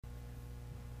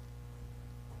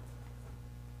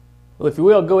Well, if you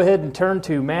will, go ahead and turn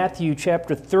to Matthew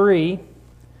chapter 3.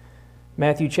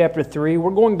 Matthew chapter 3. We're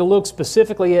going to look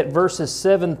specifically at verses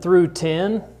 7 through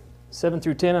 10. 7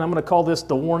 through 10, and I'm going to call this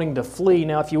the warning to flee.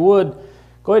 Now, if you would,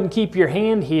 go ahead and keep your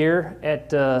hand here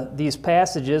at these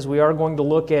passages. We are going to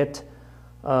look at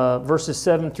verses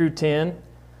 7 through 10.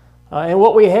 And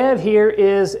what we have here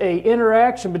is an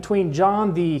interaction between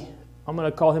John I'm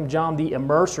going to call him John the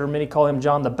Immerser. Many call him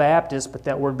John the Baptist, but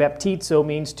that word baptizo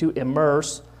means to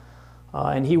immerse.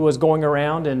 And he was going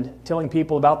around and telling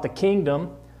people about the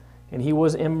kingdom, and he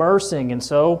was immersing. And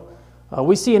so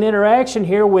we see an interaction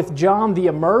here with John the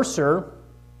Immerser,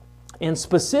 and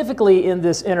specifically in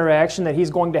this interaction that he's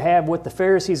going to have with the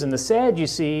Pharisees and the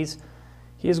Sadducees,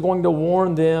 he is going to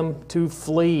warn them to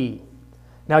flee.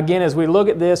 Now again, as we look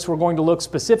at this, we're going to look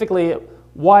specifically at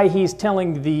why he's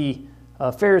telling the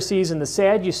Pharisees and the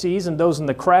Sadducees and those in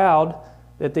the crowd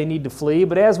that they need to flee.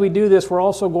 But as we do this, we're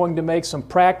also going to make some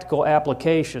practical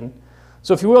application.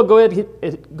 So if you will, go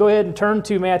ahead and turn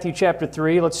to Matthew chapter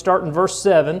 3. Let's start in verse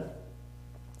 7.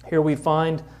 Here we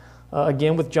find,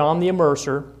 again, with John the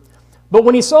Immerser. But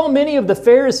when he saw many of the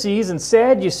Pharisees and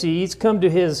Sadducees come to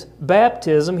his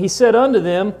baptism, he said unto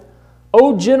them,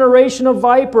 O generation of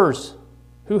vipers,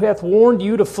 who hath warned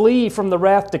you to flee from the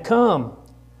wrath to come?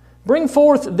 Bring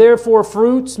forth therefore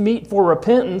fruits meet for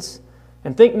repentance,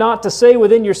 and think not to say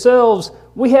within yourselves,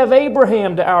 We have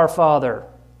Abraham to our father.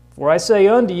 For I say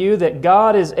unto you that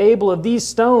God is able of these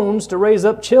stones to raise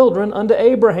up children unto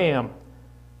Abraham.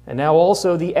 And now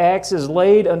also the axe is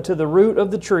laid unto the root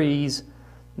of the trees.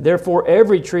 Therefore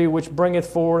every tree which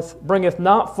bringeth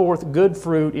not forth good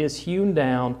fruit is hewn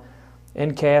down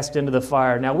and cast into the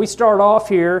fire. Now we start off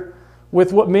here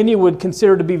with what many would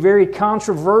consider to be very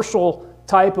controversial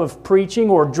type of preaching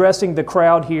or addressing the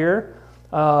crowd here.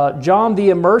 John the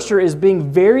Immerser is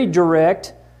being very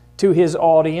direct to his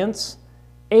audience.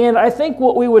 And I think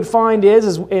what we would find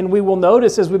is, and we will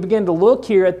notice as we begin to look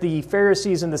here at the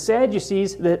Pharisees and the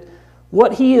Sadducees, that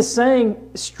what he is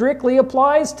saying strictly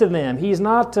applies to them. He's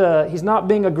not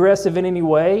being aggressive in any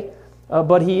way,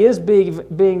 but he is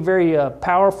being very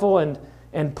powerful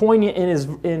and poignant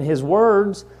in his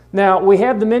words. Now, we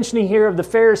have the mentioning here of the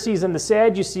Pharisees and the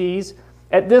Sadducees.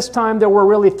 At this time, there were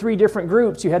really three different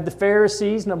groups. You had the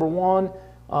Pharisees, number one.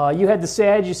 You had the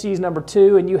Sadducees, number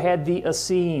two. And you had the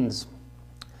Essenes.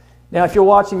 Now, if you're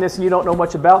watching this and you don't know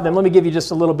much about them, let me give you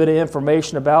just a little bit of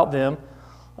information about them.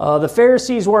 The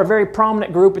Pharisees were a very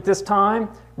prominent group at this time.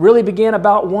 Really began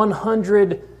about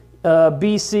 100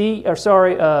 BC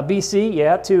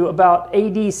to about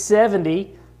AD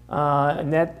 70.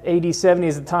 And that AD 70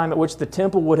 is the time at which the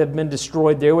temple would have been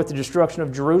destroyed there with the destruction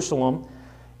of Jerusalem.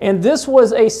 And this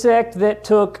was a sect that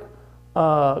took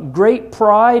great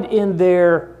pride in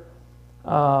their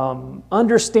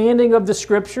understanding of the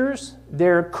Scriptures,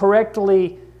 their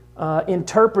correctly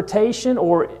interpretation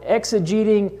or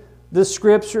exegeting the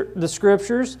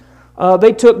Scriptures.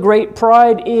 They took great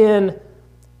pride in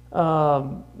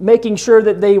making sure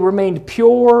that they remained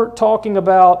pure, talking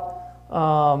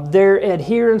about their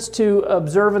adherence to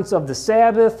observance of the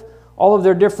Sabbath, all of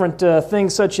their different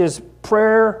things such as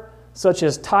prayer, such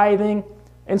as tithing.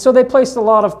 And so they placed a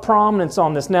lot of prominence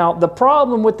on this. Now, the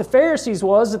problem with the Pharisees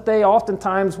was that they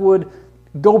oftentimes would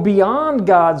go beyond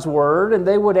God's Word, and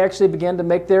they would actually begin to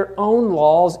make their own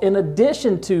laws in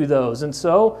addition to those. And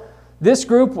so this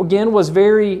group, again, was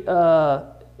very,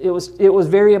 it was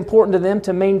very important to them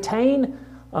to maintain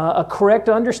a correct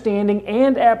understanding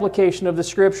and application of the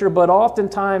Scripture, but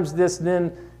oftentimes this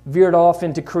then veered off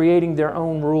into creating their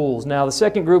own rules. Now, the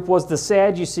second group was the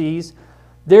Sadducees.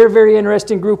 They're a very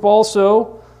interesting group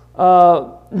also.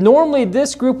 Normally,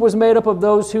 this group was made up of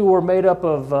those who were made up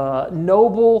of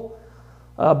noble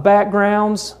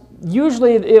backgrounds.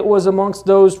 Usually, it was amongst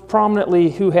those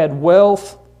prominently who had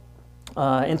wealth.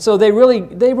 And so they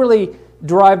really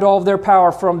derived all of their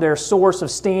power from their source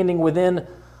of standing within,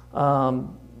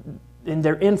 in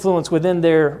their influence within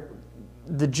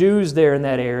the Jews there in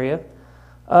that area.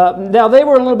 Now, they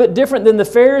were a little bit different than the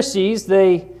Pharisees.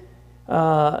 They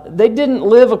didn't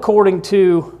live according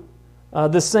to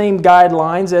the same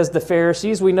guidelines as the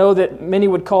Pharisees. We know that many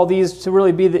would call these to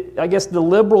really be, the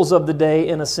liberals of the day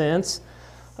in a sense.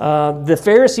 The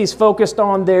Pharisees focused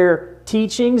on their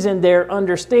teachings and their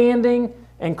understanding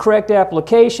and correct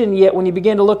application, yet when you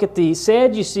begin to look at the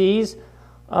Sadducees,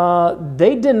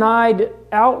 they denied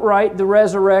outright the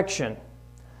resurrection.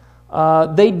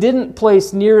 They didn't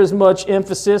place near as much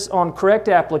emphasis on correct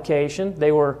application.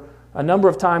 They were a number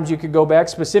of times you could go back,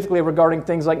 specifically regarding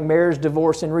things like marriage,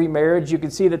 divorce, and remarriage. You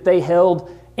could see that they held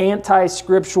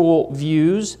anti-scriptural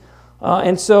views.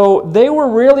 And so they were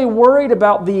really worried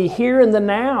about the here and the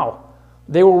now.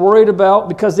 They were worried about,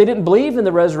 because they didn't believe in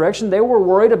the resurrection, they were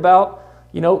worried about,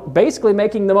 basically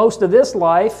making the most of this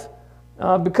life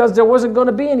because there wasn't going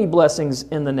to be any blessings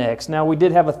in the next. Now, we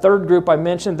did have a third group I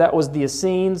mentioned. That was the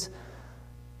Essenes.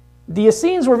 The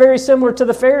Essenes were very similar to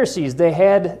the Pharisees.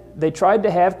 They tried to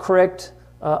have correct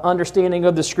understanding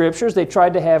of the Scriptures. They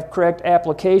tried to have correct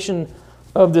application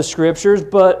of the Scriptures.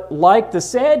 But like the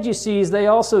Sadducees, they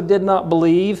also did not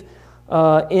believe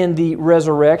in the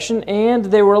resurrection. And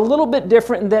they were a little bit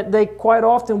different in that they quite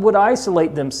often would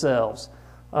isolate themselves.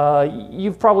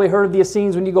 You've probably heard of the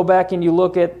Essenes when you go back and you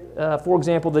look at, for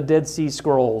example, the Dead Sea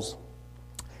Scrolls.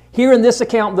 Here in this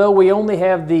account, though, we only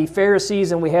have the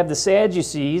Pharisees and we have the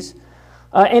Sadducees.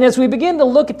 And as we begin to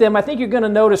look at them, I think you're going to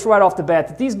notice right off the bat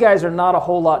that these guys are not a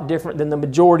whole lot different than the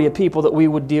majority of people that we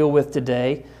would deal with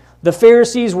today. The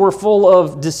Pharisees were full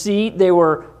of deceit. They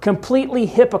were completely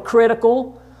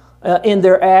hypocritical in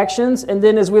their actions. And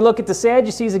then as we look at the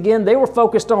Sadducees again, they were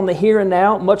focused on the here and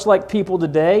now, much like people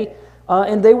today.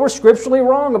 And they were scripturally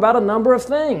wrong about a number of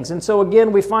things. And so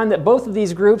again, we find that both of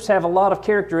these groups have a lot of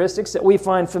characteristics that we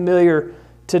find familiar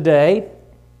today.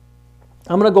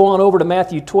 I'm going to go on over to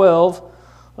Matthew 12,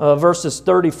 verses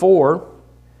 34.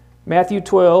 Matthew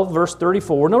 12, verse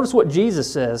 34. Notice what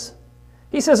Jesus says.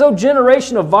 He says, "O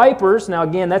generation of vipers." Now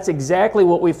again, that's exactly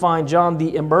what we find John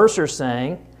the Immerser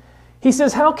saying. He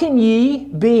says, "How can ye,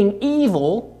 being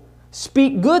evil,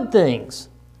 speak good things?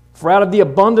 For out of the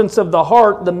abundance of the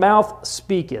heart, the mouth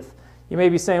speaketh." You may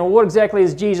be saying, well, what exactly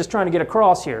is Jesus trying to get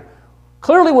across here?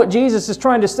 Clearly what Jesus is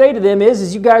trying to say to them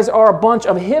is you guys are a bunch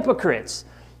of hypocrites.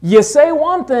 You say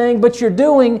one thing, but you're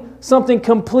doing something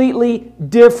completely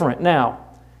different. Now,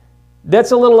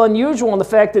 that's a little unusual in the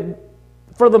fact that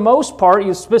for the most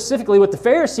part, specifically with the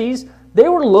Pharisees, they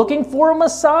were looking for a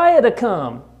Messiah to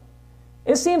come.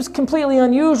 It seems completely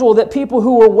unusual that people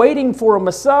who were waiting for a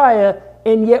Messiah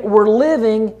and yet were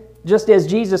living, just as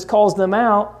Jesus calls them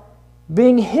out,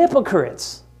 being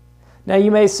hypocrites. Now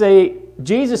you may say,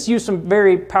 Jesus used some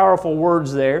very powerful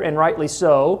words there, and rightly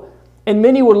so. And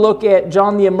many would look at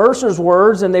John the Immerser's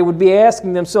words and they would be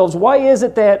asking themselves, why is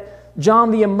it that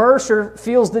John the Immerser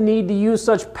feels the need to use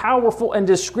such powerful and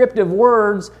descriptive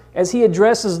words as he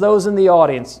addresses those in the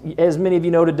audience? As many of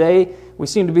you know today, we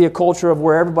seem to be a culture of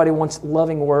where everybody wants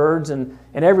loving words and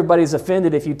everybody's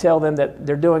offended if you tell them that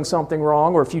they're doing something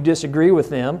wrong or if you disagree with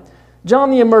them. John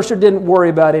the Immerser didn't worry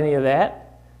about any of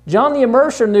that. John the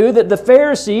Immerser knew that the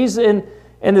Pharisees and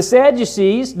the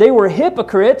Sadducees, they were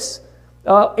hypocrites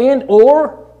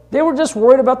or they were just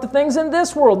worried about the things in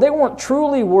this world. They weren't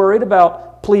truly worried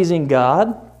about pleasing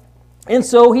God. And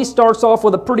so he starts off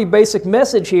with a pretty basic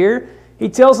message here. He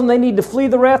tells them they need to flee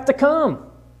the wrath to come.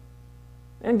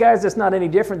 And guys, that's not any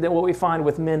different than what we find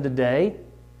with men today.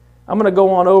 I'm going to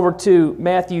go on over to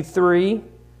Matthew 3,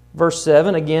 verse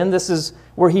 7. Again, this is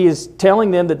where he is telling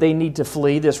them that they need to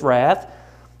flee this wrath.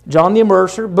 John the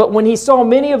Immerser, "But when he saw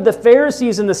many of the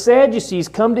Pharisees and the Sadducees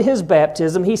come to his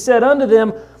baptism, he said unto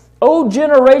them, O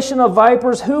generation of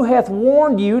vipers, who hath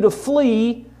warned you to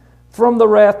flee from the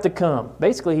wrath to come?"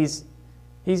 Basically,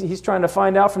 he's trying to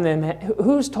find out from them,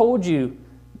 who's told you,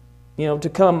 to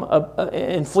come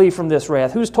and flee from this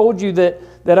wrath? Who's told you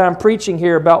that I'm preaching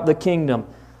here about the kingdom?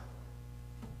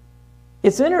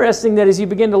 It's interesting that as you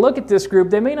begin to look at this group,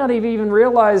 they may not have even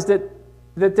realized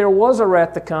that there was a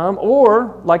wrath to come,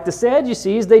 or, like the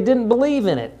Sadducees, they didn't believe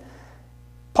in it.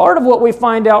 Part of what we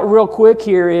find out real quick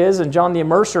here is, and John the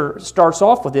Immerser starts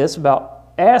off with this, about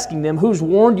asking them, who's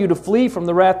warned you to flee from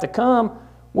the wrath to come?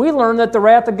 We learn that the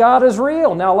wrath of God is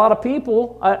real. Now, a lot of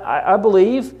people, I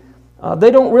believe,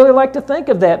 they don't really like to think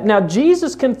of that. Now,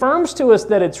 Jesus confirms to us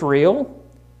that it's real.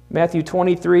 Matthew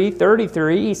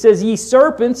 23:33, he says, "Ye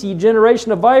serpents, ye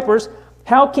generation of vipers,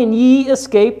 how can ye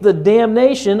escape the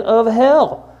damnation of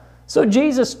hell?" So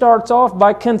Jesus starts off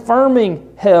by confirming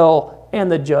hell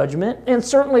and the judgment. And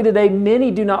certainly today,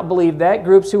 many do not believe that.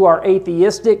 Groups who are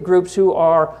atheistic, groups who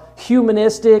are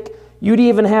humanistic. You'd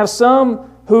even have some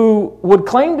who would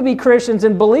claim to be Christians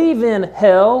and believe in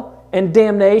hell and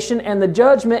damnation and the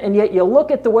judgment, and yet you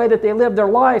look at the way that they live their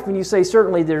life and you say,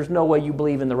 certainly there's no way you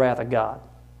believe in the wrath of God.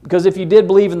 Because if you did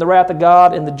believe in the wrath of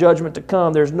God and the judgment to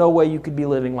come, there's no way you could be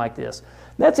living like this.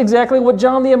 That's exactly what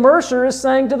John the Immerser is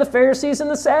saying to the Pharisees and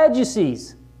the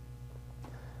Sadducees.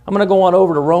 I'm going to go on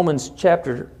over to Romans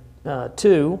chapter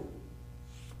 2.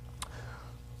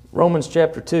 Romans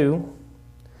chapter 2.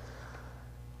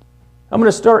 I'm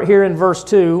going to start here in verse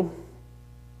 2.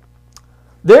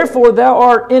 "Therefore thou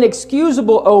art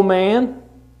inexcusable, O man,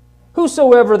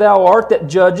 whosoever thou art that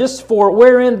judgest, for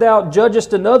wherein thou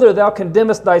judgest another, thou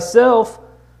condemnest thyself,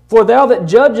 for thou that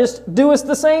judgest doest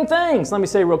the same things." Let me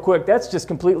say real quick, that's just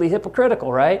completely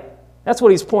hypocritical, right? That's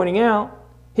what he's pointing out.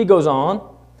 He goes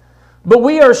on, but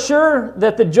we are sure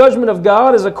that the judgment of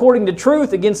God is according to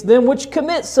truth against them which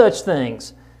commit such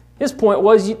things. His point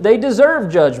was they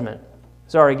deserve judgment.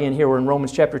 Sorry, again, here we're in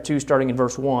Romans chapter 2, starting in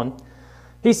verse 1.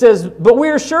 He says, but we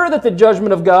are sure that the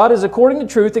judgment of God is according to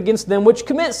truth against them which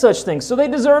commit such things. So they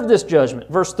deserve this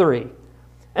judgment. Verse 3.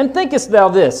 And thinkest thou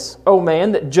this, O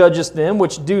man, that judgest them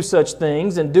which do such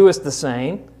things, and doest the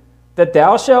same, that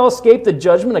thou shalt escape the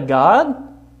judgment of God?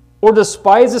 Or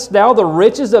despisest thou the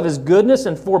riches of His goodness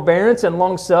and forbearance and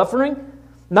longsuffering,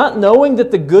 not knowing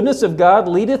that the goodness of God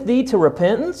leadeth thee to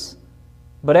repentance?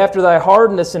 But after thy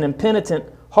hardness and impenitent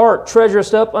heart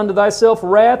treasurest up unto thyself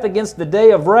wrath against the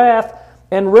day of wrath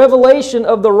and revelation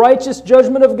of the righteous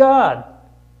judgment of God,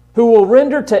 who will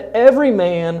render to every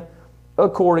man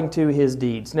according to his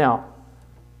deeds. Now,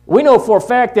 we know for a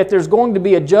fact that there's going to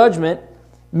be a judgment.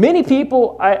 Many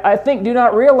people, I think, do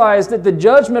not realize that the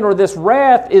judgment or this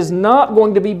wrath is not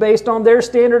going to be based on their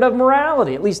standard of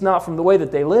morality, at least not from the way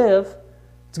that they live.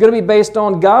 It's going to be based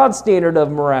on God's standard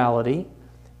of morality.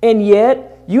 And yet,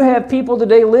 you have people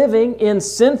today living in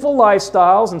sinful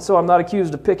lifestyles, and so I'm not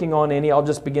accused of picking on any, I'll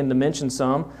just begin to mention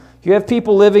some. You have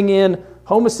people living in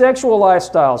homosexual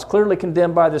lifestyles, clearly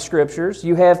condemned by the Scriptures.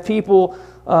 You have people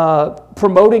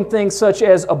promoting things such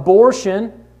as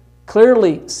abortion,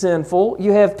 clearly sinful.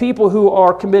 You have people who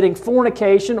are committing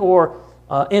fornication or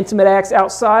intimate acts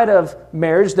outside of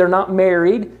marriage. They're not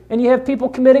married. And you have people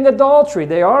committing adultery.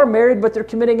 They are married, but they're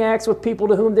committing acts with people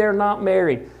to whom they're not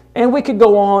married. And we could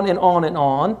go on and on and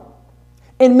on.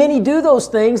 And many do those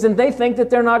things, and they think that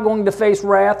they're not going to face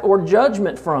wrath or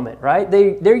judgment from it, right?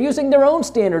 They're using their own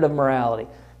standard of morality.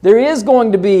 There is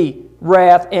going to be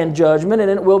wrath and judgment, and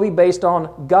it will be based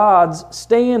on God's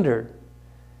standard.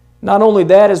 Not only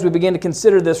that, as we begin to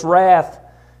consider this wrath,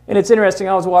 and it's interesting,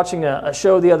 I was watching a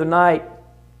show the other night,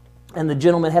 and the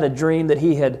gentleman had a dream that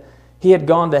he had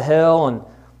gone to hell, and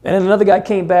another guy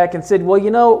came back and said, well,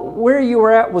 you know, where you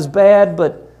were at was bad,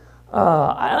 but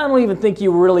I don't even think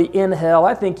you were really in hell.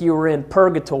 I think you were in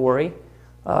purgatory.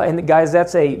 And guys,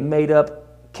 that's a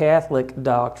made-up Catholic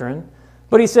doctrine.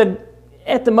 But he said,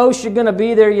 at the most, you're going to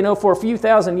be there, you know, for a few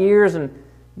thousand years. And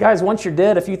guys, once you're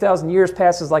dead, a few thousand years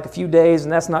passes like a few days,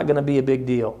 and that's not going to be a big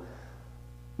deal.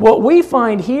 What we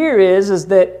find here is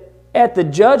that at the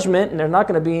judgment, and there's not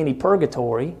going to be any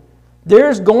purgatory,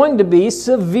 there's going to be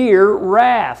severe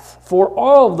wrath for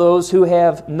all of those who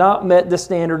have not met the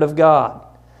standard of God.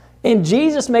 And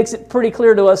Jesus makes it pretty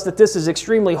clear to us that this is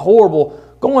extremely horrible.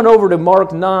 Going over to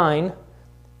Mark 9,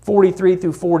 43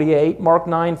 through 48, Mark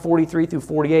 9, 43 through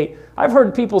 48, I've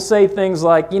heard people say things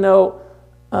like, you know,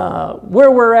 where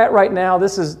we're at right now,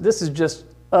 this is just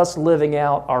us living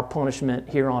out our punishment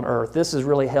here on earth. This is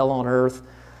really hell on earth.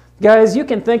 Guys, you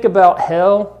can think about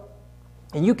hell,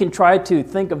 and you can try to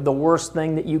think of the worst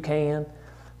thing that you can,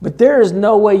 but there is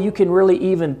no way you can really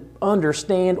even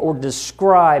understand or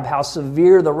describe how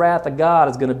severe the wrath of God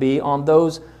is going to be on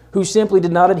those who simply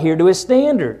did not adhere to His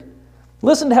standard.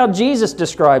 Listen to how Jesus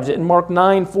describes it in Mark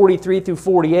 9, 43 through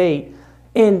 48.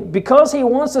 And because He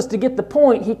wants us to get the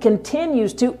point, He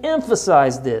continues to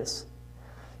emphasize this.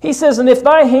 He says, and if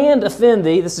thy hand offend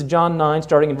thee, this is John 9,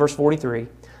 starting in verse 43,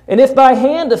 and if thy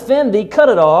hand offend thee, cut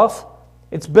it off.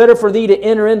 It's better for thee to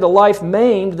enter into life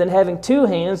maimed than having two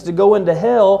hands to go into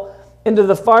hell, into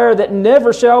the fire that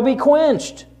never shall be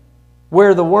quenched,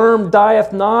 where the worm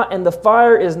dieth not and the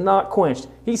fire is not quenched.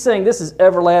 He's saying this is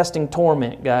everlasting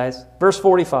torment, guys. Verse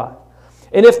 45.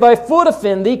 And if thy foot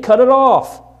offend thee, cut it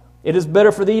off. It is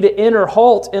better for thee to enter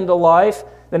halt into life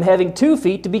than having 2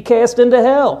 feet to be cast into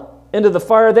hell, into the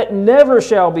fire that never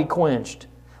shall be quenched,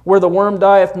 where the worm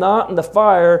dieth not and the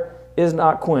fire is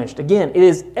not quenched. Again, it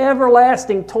is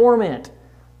everlasting torment.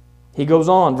 He goes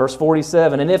on, verse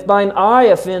 47, and if thine eye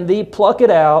offend thee, pluck it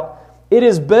out. It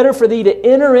is better for thee to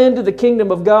enter into the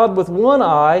kingdom of God with one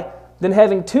eye than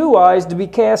having 2 eyes to be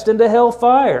cast into hell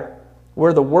fire,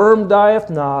 where the worm dieth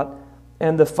not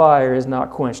and the fire is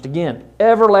not quenched. Again,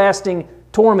 everlasting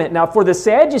torment. Now, for the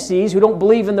Sadducees who don't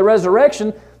believe in the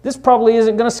resurrection, this probably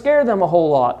isn't going to scare them a whole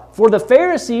lot. For the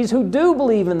Pharisees who do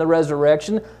believe in the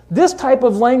resurrection, this type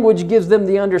of language gives them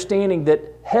the understanding that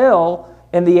hell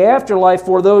and the afterlife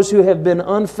for those who have been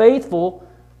unfaithful,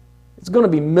 it's going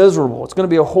to be miserable. It's going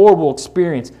to be a horrible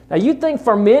experience. Now, you'd think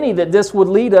for many that this would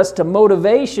lead us to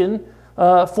motivation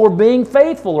for being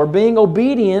faithful or being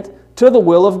obedient to the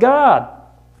will of God.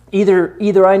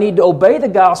 Either I need to obey the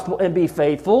gospel and be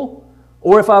faithful,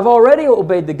 or if I've already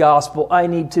obeyed the gospel, I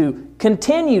need to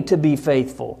continue to be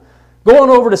faithful.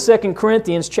 Going over to 2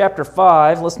 Corinthians chapter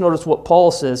 5, let's notice what Paul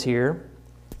says here.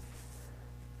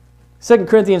 2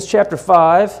 Corinthians chapter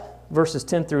 5, verses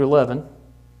 10 through 11.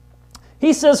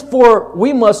 He says, for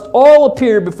we must all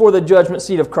appear before the judgment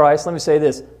seat of Christ. Let me say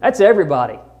this. That's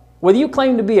everybody. Whether you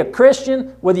claim to be a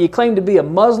Christian, whether you claim to be a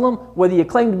Muslim, whether you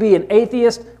claim to be an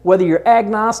atheist, whether you're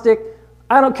agnostic,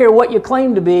 I don't care what you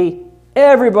claim to be,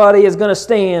 everybody is going to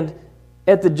stand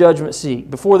at the judgment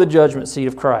seat, before the judgment seat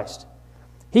of Christ.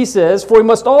 He says, for we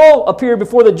must all appear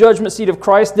before the judgment seat of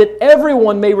Christ, that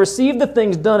everyone may receive the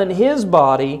things done in his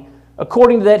body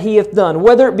according to that he hath done,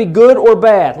 whether it be good or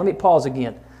bad. Let me pause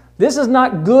again. This is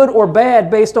not good or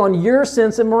bad based on your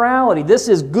sense of morality. This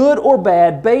is good or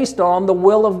bad based on the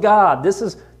will of God. This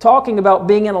is talking about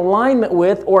being in alignment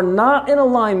with or not in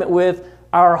alignment with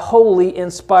our holy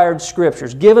inspired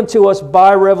Scriptures given to us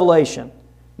by revelation.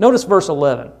 Notice verse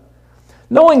 11.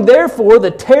 Knowing therefore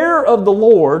the terror of the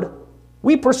Lord,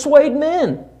 we persuade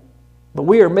men, but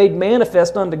we are made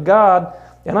manifest unto God,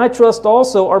 and I trust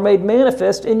also are made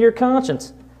manifest in your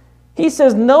conscience. He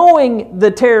says, knowing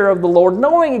the terror of the Lord,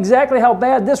 knowing exactly how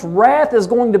bad this wrath is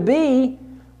going to be,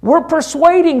 we're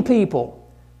persuading people.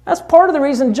 That's part of the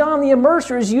reason John the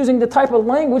Immerser is using the type of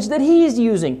language that he's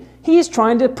using. He's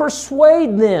trying to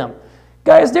persuade them.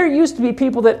 Guys, there used to be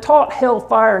people that taught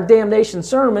hellfire and damnation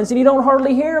sermons, and you don't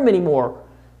hardly hear them anymore.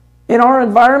 In our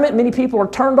environment, many people are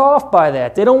turned off by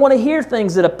that. They don't want to hear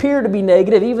things that appear to be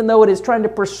negative, even though it is trying to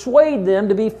persuade them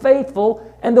to be faithful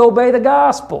and to obey the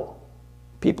gospel.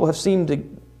 People have seemed to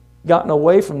gotten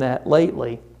away from that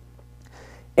lately.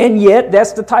 And yet,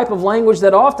 that's the type of language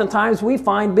that oftentimes we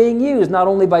find being used, not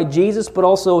only by Jesus, but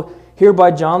also here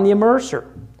by John the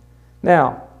Immerser.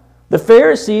 Now, the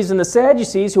Pharisees and the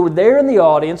Sadducees who were there in the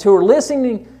audience, who were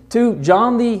listening to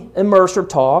John the Immerser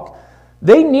talk,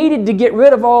 they needed to get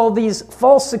rid of all these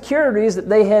false securities that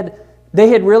they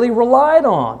had really relied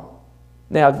on.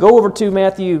 Now, go over to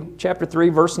Matthew chapter 3,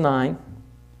 verse 9,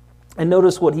 and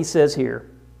notice what he says here.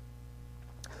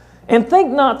 And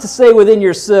think not to say within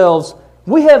yourselves,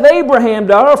 we have Abraham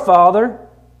to our father.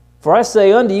 For I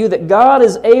say unto you that God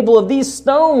is able of these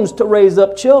stones to raise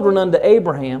up children unto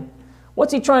Abraham.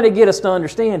 What's he trying to get us to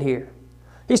understand here?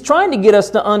 He's trying to get us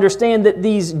to understand that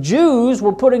these Jews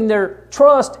were putting their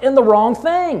trust in the wrong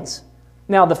things.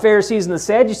 Now, the Pharisees and the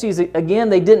Sadducees, again,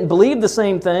 they didn't believe the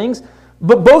same things,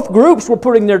 but both groups were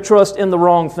putting their trust in the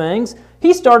wrong things.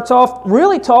 He starts off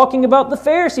really talking about the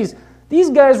Pharisees.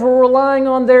 These guys were relying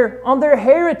on their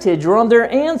heritage or on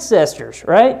their ancestors,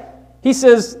 right? He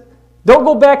says, don't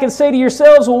go back and say to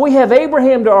yourselves, well, we have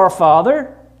Abraham to our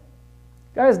father.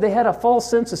 Guys, they had a false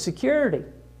sense of security.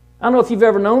 I don't know if you've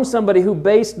ever known somebody who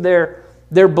based their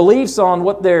beliefs on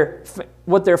what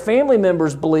their family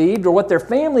members believed or what their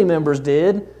family members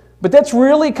did, but that's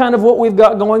really kind of what we've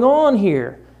got going on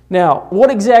here. Now, what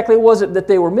exactly was it that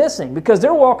they were missing? Because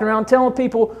they're walking around telling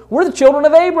people, we're the children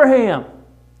of Abraham.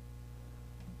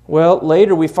 Well,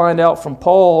 later we find out from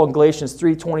Paul in Galatians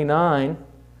 3:29,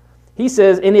 he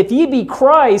says, and if ye be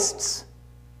Christ's,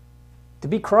 to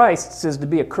be Christ's is to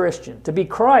be a Christian. To be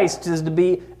Christ's is to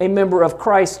be a member of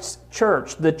Christ's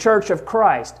church, the church of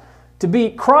Christ. To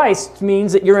be Christ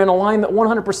means that you're in alignment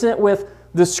 100% with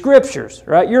the Scriptures,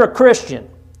 right? You're a Christian,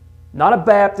 not a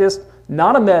Baptist,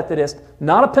 not a Methodist,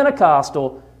 not a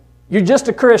Pentecostal. You're just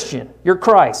a Christian. You're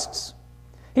Christ's.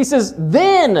 He says,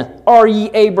 then are ye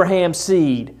Abraham's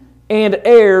seed and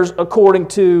heirs according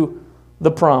to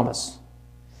the promise.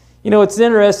 You know, it's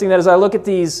interesting that as I look at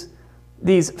these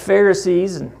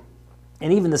Pharisees and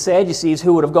even the Sadducees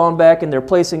who would have gone back and they're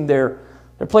placing their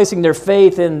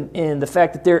faith in the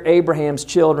fact that they're Abraham's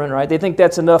children, right? They think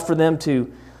that's enough for them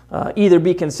to either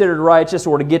be considered righteous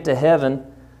or to get to heaven.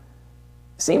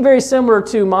 It seemed very similar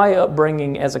to my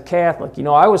upbringing as a Catholic. You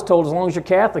know, I was told as long as you're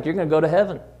Catholic, you're going to go to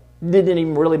heaven. It didn't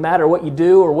even really matter what you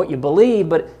do or what you believe,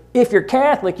 but if you're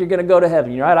Catholic, you're going to go to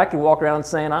heaven. You're right? I could walk around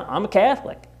saying, I'm a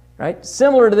Catholic, right?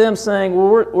 Similar to them saying,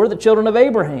 well, we're the children of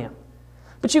Abraham.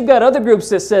 But you've got other groups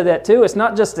that said that too. It's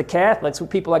not just the Catholics.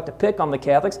 People like to pick on the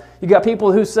Catholics. You've got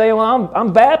people who say, well,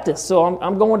 I'm Baptist, so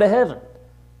I'm going to heaven.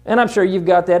 And I'm sure you've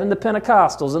got that in the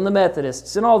Pentecostals and the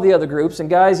Methodists and all the other groups. And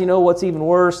guys, you know what's even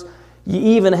worse? You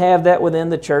even have that within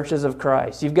the churches of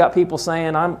Christ. You've got people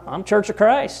saying, I'm Church of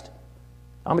Christ.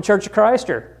 I'm a Church of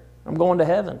Christer. I'm going to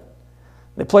heaven.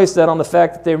 They place that on the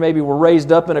fact that they maybe were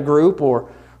raised up in a group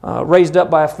or raised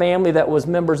up by a family that was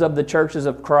members of the churches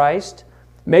of Christ.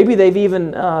 Maybe they've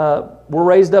even were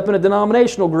raised up in a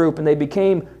denominational group and they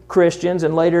became Christians,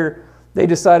 and later they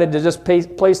decided to just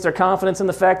place their confidence in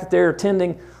the fact that they're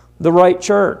attending the right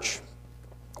church.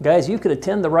 Guys, you could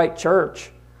attend the right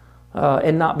church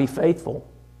and not be faithful.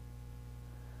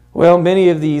 Well, many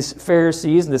of these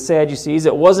Pharisees and the Sadducees,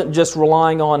 it wasn't just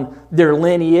relying on their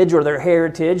lineage or their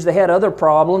heritage. They had other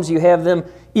problems. You have them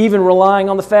even relying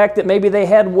on the fact that maybe they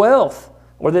had wealth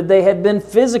or that they had been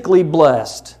physically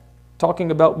blessed, talking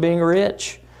about being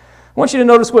rich. I want you to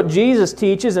notice what Jesus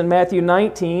teaches in Matthew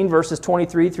 19, verses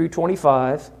 23 through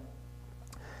 25.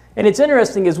 And it's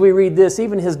interesting as we read this,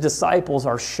 even his disciples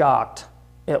are shocked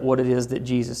at what it is that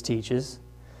Jesus teaches.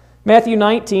 Matthew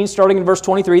 19, starting in verse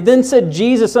 23, "Then said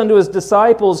Jesus unto his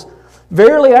disciples,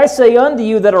 Verily I say unto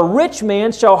you that a rich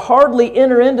man shall hardly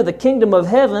enter into the kingdom of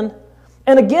heaven.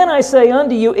 And again I say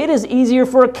unto you, it is easier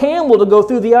for a camel to go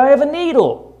through the eye of a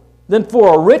needle than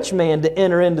for a rich man to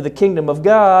enter into the kingdom of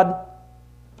God.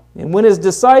 And when his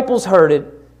disciples heard it,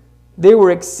 they were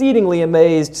exceedingly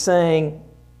amazed, saying,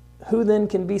 Who then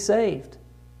can be saved?"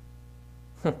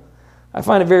 I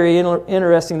find it very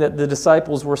interesting that the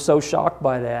disciples were so shocked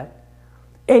by that.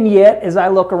 And yet, as I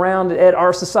look around at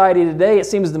our society today, it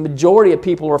seems the majority of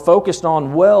people are focused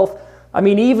on wealth. I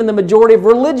mean, even the majority of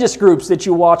religious groups that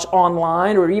you watch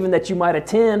online or even that you might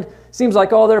attend, seems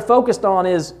like all they're focused on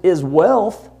is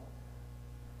wealth.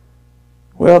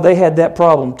 Well, they had that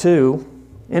problem too.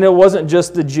 And it wasn't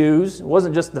just the Jews, it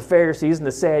wasn't just the Pharisees and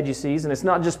the Sadducees, and it's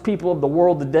not just people of the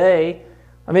world today.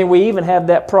 I mean, we even have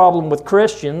that problem with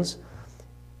Christians.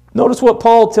 Notice what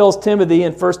Paul tells Timothy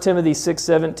in 1 Timothy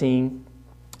 6:17.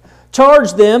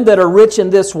 "Charge them that are rich in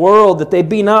this world, that they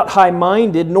be not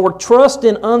high-minded, nor trust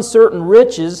in uncertain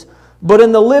riches, but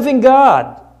in the living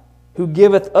God, who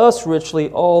giveth us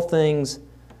richly all things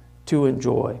to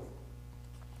enjoy."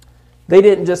 They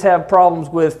didn't just have problems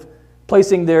with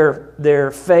placing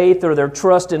their faith or their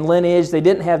trust in lineage. They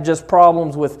didn't have just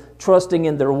problems with trusting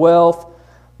in their wealth.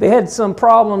 They had some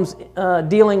problems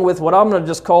dealing with what I'm going to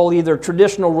just call either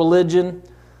traditional religion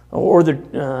or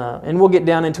and we'll get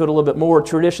down into it a little bit more,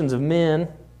 traditions of men.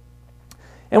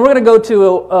 And we're going to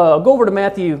go over to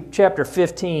Matthew chapter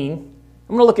 15.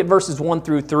 I'm going to look at verses 1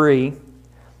 through 3.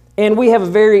 And we have a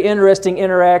very interesting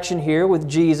interaction here with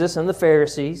Jesus and the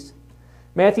Pharisees.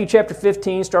 Matthew chapter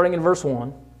 15, starting in verse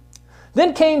 1.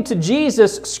 "Then came to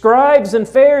Jesus scribes and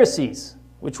Pharisees,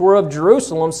 which were of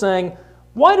Jerusalem, saying,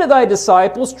 Why do thy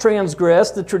disciples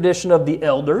transgress the tradition of the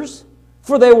elders?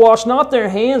 For they wash not their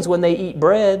hands when they eat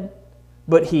bread.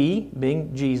 But he,"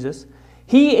 being Jesus,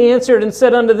 "he answered and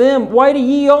said unto them, Why do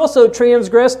ye also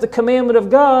transgress the commandment of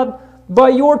God by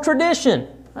your tradition?"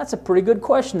 That's a pretty good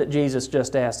question that Jesus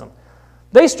just asked them.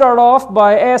 They start off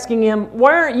by asking him,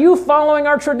 "Why aren't you following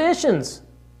our traditions?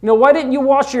 Why didn't you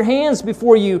wash your hands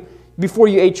before you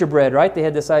ate your bread?" Right? They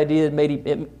had this idea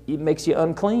that it makes you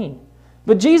unclean.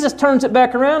 But Jesus turns it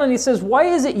back around and he says, "Why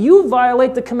is it you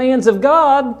violate the commands of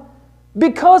God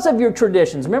because of your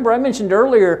traditions?" Remember, I mentioned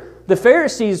earlier, the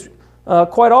Pharisees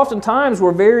quite oftentimes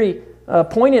were very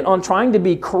poignant on trying to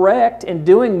be correct and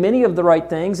doing many of the right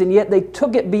things, and yet they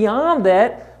took it beyond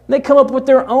that. And they come up with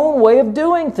their own way of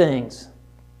doing things.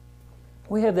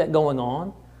 We have that going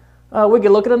on. We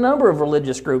could look at a number of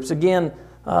religious groups. Again,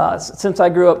 since I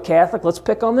grew up Catholic, let's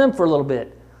pick on them for a little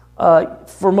bit.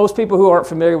 For most people who aren't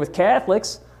familiar with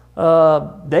Catholics,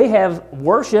 they have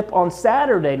worship on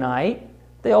Saturday night.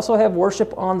 They also have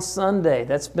worship on Sunday.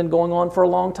 That's been going on for a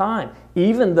long time,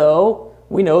 even though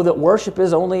we know that worship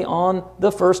is only on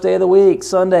the first day of the week,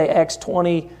 Sunday, Acts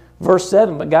 20, verse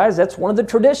 7. But guys, that's one of the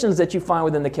traditions that you find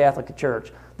within the Catholic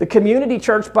Church. The community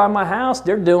church by my house,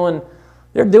 they're doing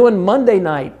Monday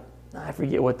night. I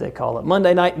forget what they call it,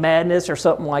 Monday Night Madness or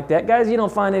something like that. Guys, you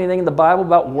don't find anything in the Bible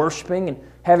about worshiping and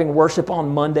having worship on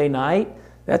Monday night.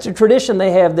 That's a tradition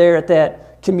they have there at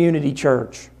that community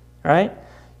church, right?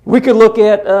 We could look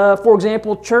at, for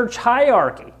example, church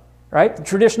hierarchy, right? The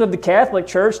tradition of the Catholic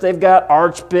Church, they've got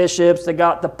archbishops, they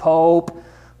got the Pope,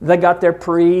 they got their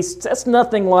priests. That's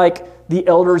nothing like the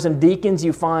elders and deacons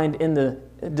you find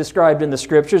described in the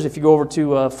Scriptures if you go over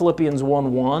to Philippians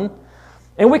 1:1.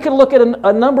 And we could look at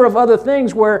a number of other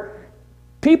things where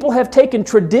people have taken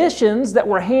traditions that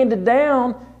were handed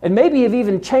down and maybe have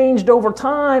even changed over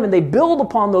time, and they build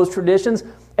upon those traditions,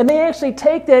 and they actually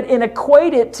take that and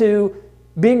equate it to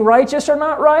being righteous or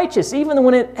not righteous, even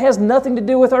when it has nothing to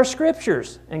do with our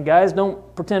Scriptures. And guys,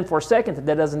 don't pretend for a second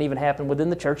that doesn't even happen within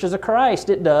the churches of Christ.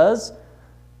 It does.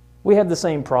 We have the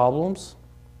same problems.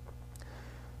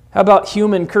 How about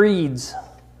human creeds?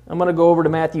 I'm going to go over to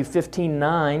Matthew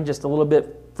 15:9, just a little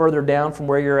bit further down from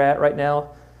where you're at right now.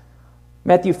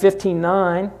 Matthew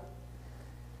 15:9.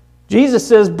 Jesus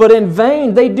says, "But in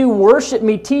vain they do worship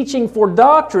me, teaching for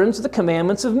doctrines the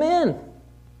commandments of men."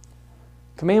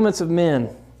 Commandments of men.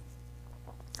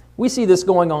 We see this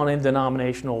going on in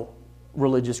denominational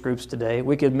religious groups today.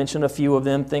 We could mention a few of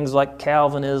them, things like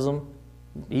Calvinism,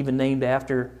 even named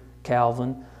after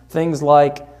Calvin. Things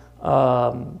like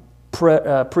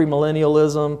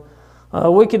premillennialism.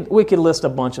 We could list a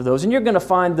bunch of those. And you're going to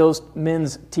find those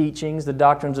men's teachings, the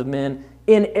doctrines of men,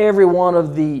 in every one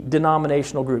of the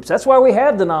denominational groups. That's why we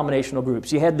have denominational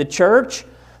groups. You had the church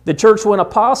went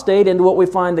apostate into what we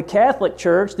find the Catholic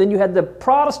Church. Then you had the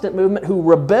Protestant movement who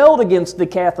rebelled against the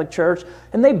Catholic Church,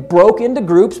 and they broke into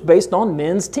groups based on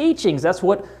men's teachings. That's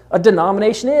what a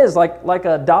denomination is. Like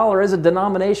a dollar is a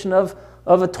denomination of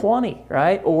a 20,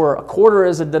 right? Or a quarter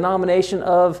is a denomination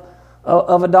of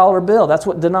a dollar bill. That's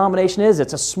what denomination is.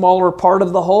 It's a smaller part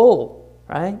of the whole,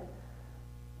 right?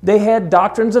 They had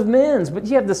doctrines of men's, but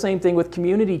you have the same thing with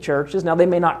community churches. Now, they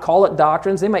may not call it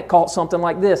doctrines. They might call it something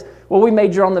like this. Well, we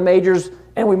major on the majors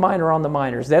and we minor on the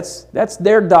minors. That's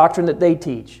their doctrine that they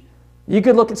teach. You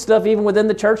could look at stuff even within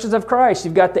the churches of Christ.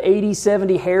 You've got the 80,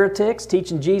 70 heretics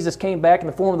teaching Jesus came back in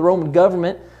the form of the Roman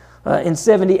government in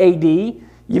 70 AD.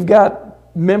 You've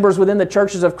got members within the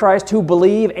churches of Christ who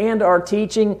believe and are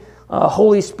teaching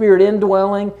Holy Spirit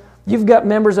indwelling. You've got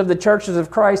members of the churches of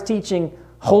Christ teaching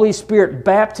Holy Spirit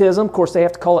baptism. Of course, they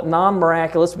have to call it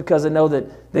non-miraculous because they know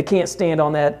that they can't stand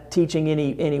on that teaching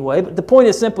anyway. But the point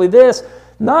is simply this.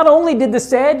 Not only did the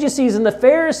Sadducees and the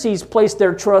Pharisees place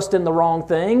their trust in the wrong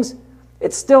things,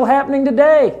 it's still happening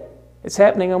today. It's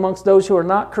happening amongst those who are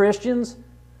not Christians,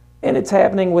 and it's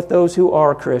happening with those who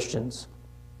are Christians.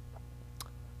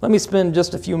 Let me spend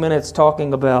just a few minutes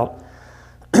talking about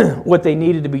what they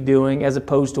needed to be doing as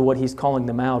opposed to what he's calling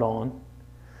them out on.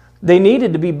 They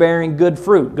needed to be bearing good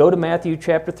fruit. Go to Matthew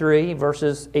chapter 3,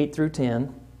 verses 8 through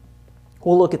 10.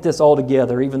 We'll look at this all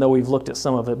together, even though we've looked at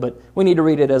some of it, but we need to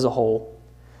read it as a whole.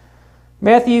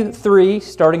 Matthew 3,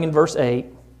 starting in verse 8.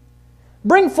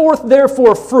 Bring forth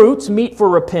therefore fruits meet for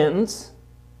repentance,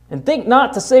 and think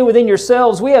not to say within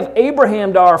yourselves, we have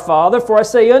Abraham to our father, for I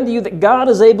say unto you that God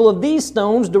is able of these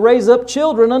stones to raise up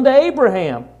children unto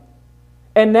Abraham.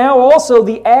 And now also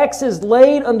the axe is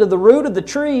laid under the root of the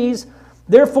trees.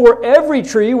 Therefore every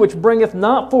tree which bringeth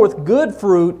not forth good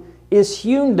fruit is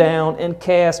hewn down and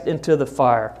cast into the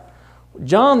fire.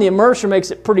 John the Immerser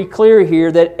makes it pretty clear here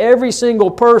that every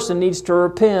single person needs to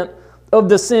repent of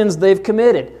the sins they've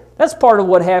committed. That's part of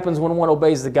what happens when one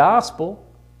obeys the gospel.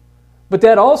 But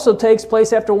that also takes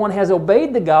place after one has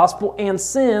obeyed the gospel and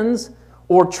sins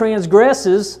or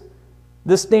transgresses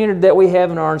the standard that we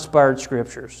have in our inspired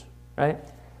scriptures. Right?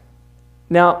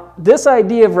 Now, this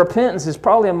idea of repentance is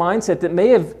probably a mindset that may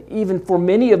have, even for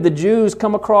many of the Jews,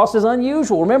 come across as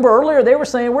unusual. Remember earlier they were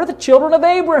saying, we're the children of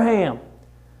Abraham.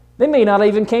 They may not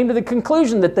even came to the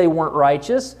conclusion that they weren't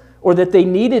righteous or that they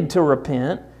needed to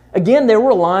repent. Again, they were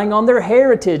relying on their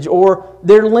heritage or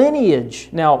their lineage.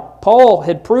 Now, Paul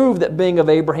had proved that being of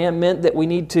Abraham meant that we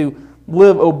need to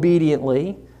live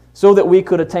obediently so that we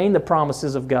could attain the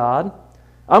promises of God.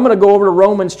 I'm going to go over to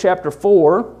Romans chapter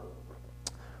 4.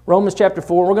 Romans chapter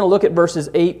 4, we're going to look at verses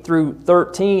 8 through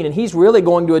 13, and he's really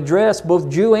going to address both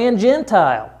Jew and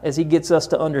Gentile as he gets us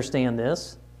to understand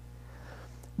this.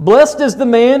 Blessed is the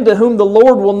man to whom the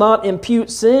Lord will not impute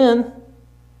sin.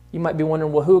 You might be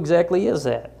wondering, well, who exactly is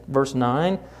that? Verse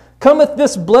 9, cometh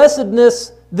this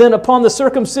blessedness then upon the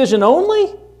circumcision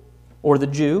only, or the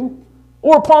Jew,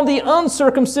 or upon the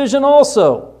uncircumcision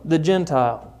also, the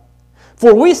Gentile?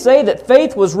 For we say that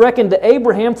faith was reckoned to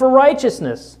Abraham for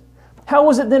righteousness. How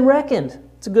was it then reckoned?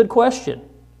 It's a good question.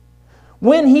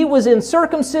 When he was in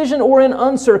circumcision or in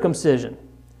uncircumcision?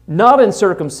 Not in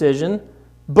circumcision,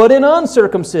 but in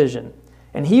uncircumcision.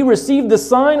 And he received the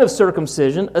sign of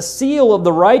circumcision, a seal of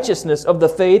the righteousness of the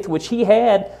faith which he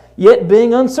had, yet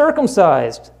being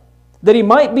uncircumcised, that he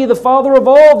might be the father of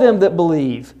all them that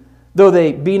believe, though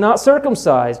they be not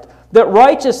circumcised, that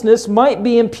righteousness might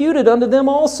be imputed unto them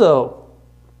also.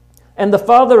 And the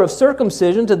father of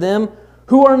circumcision to them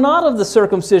who are not of the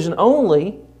circumcision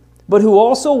only, but who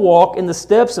also walk in the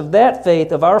steps of that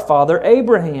faith of our father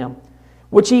Abraham,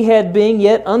 which he had being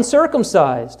yet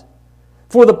uncircumcised.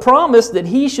 For the promise that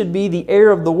he should be the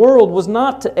heir of the world was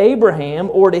not to Abraham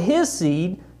or to his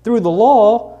seed through the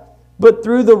law, but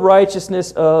through the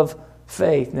righteousness of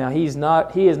faith. Now, he is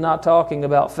not talking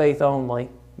about faith only.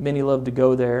 Many love to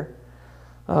go there.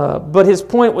 But his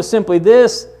point was simply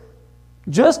this: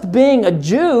 just being a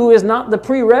Jew is not the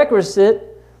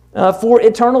prerequisite for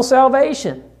eternal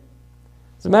salvation.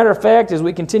 As a matter of fact, as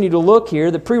we continue to look here,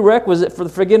 the prerequisite for the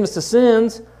forgiveness of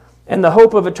sins and the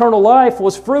hope of eternal life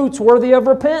was fruits worthy of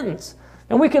repentance.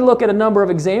 And we can look at a number of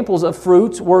examples of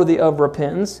fruits worthy of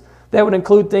repentance. That would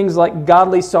include things like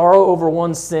godly sorrow over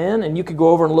one's sin, and you could go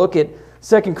over and look at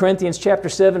 2 Corinthians chapter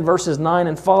 7, verses 9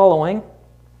 and following.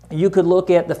 You could look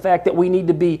at the fact that we need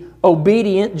to be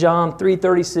obedient, John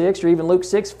 3:36, or even Luke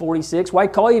 6:46. Why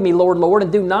call ye me Lord, Lord,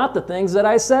 and do not the things that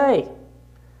I say?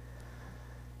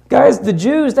 Guys, the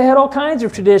Jews, they had all kinds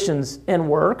of traditions and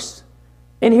works.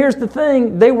 And here's the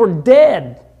thing, they were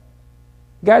dead.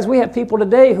 Guys, we have people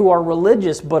today who are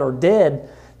religious but are dead.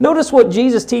 Notice what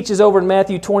Jesus teaches over in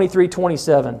Matthew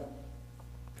 23:27.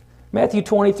 Matthew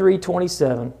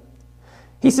 23:27.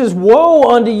 He says, "Woe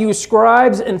unto you,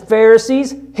 scribes and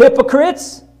Pharisees,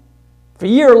 hypocrites! For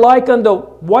ye are like unto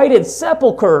whited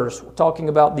sepulchres." We're talking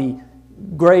about the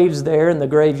graves there in the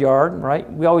graveyard,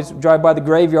 right? We always drive by the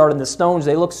graveyard and the stones,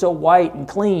 they look so white and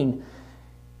clean.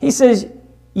 He says,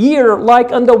 "Ye are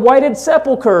like unto whited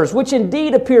sepulchres, which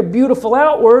indeed appear beautiful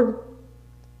outward,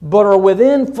 but are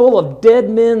within full of dead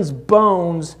men's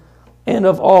bones and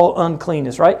of all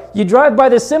uncleanness," right? You drive by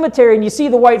the cemetery and you see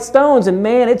the white stones, and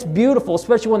man, it's beautiful,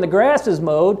 especially when the grass is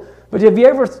mowed. But have you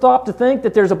ever stopped to think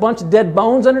that there's a bunch of dead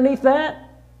bones underneath that?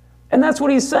 And that's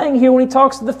what he's saying here when he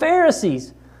talks to the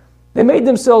Pharisees. They made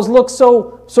themselves look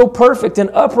so perfect and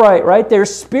upright, right? They're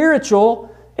spiritual.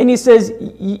 And he says,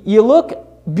 you look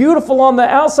beautiful on the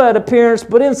outside appearance,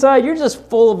 but inside you're just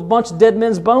full of a bunch of dead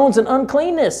men's bones and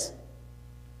uncleanness.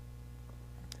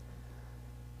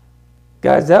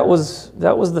 Guys, that was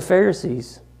the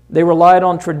Pharisees. They relied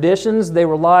on traditions. They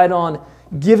relied on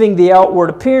giving the outward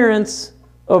appearance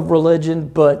of religion,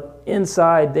 but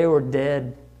inside they were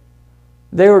dead.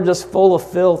 They were just full of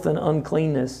filth and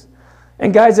uncleanness.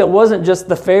 And guys, it wasn't just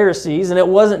the Pharisees and it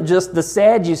wasn't just the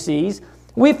Sadducees.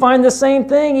 We find the same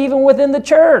thing even within the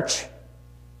church.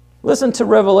 Listen to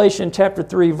Revelation chapter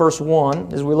 3, verse 1,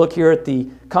 as we look here at the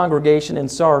congregation in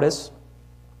Sardis.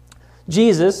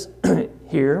 Jesus,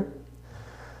 here,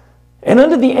 "And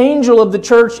unto the angel of the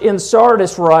church in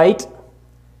Sardis write,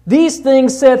 These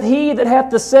things saith he that hath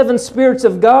the 7 spirits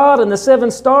of God and the 7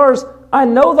 stars. I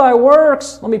know thy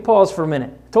works." Let me pause for a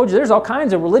minute. I told you there's all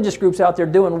kinds of religious groups out there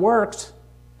doing works.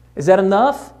 Is that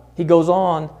enough? He goes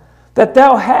on, "That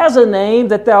thou hast a name,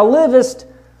 that thou livest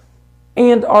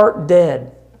and art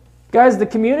dead." Guys, the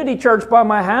community church by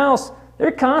my house,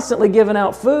 they're constantly giving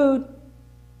out food.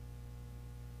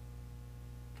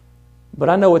 But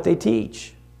I know what they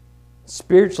teach.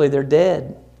 Spiritually, they're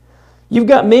dead. You've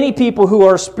got many people who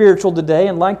are spiritual today,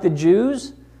 and like the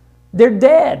Jews, they're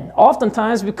dead,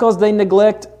 oftentimes because they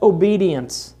neglect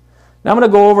obedience. Now I'm going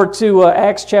to go over to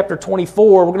Acts chapter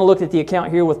 24. We're going to look at the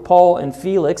account here with Paul and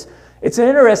Felix. It's an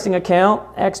interesting account,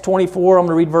 Acts 24. I'm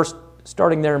going to read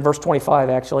starting there in verse 25,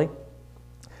 actually.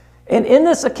 And in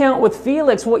this account with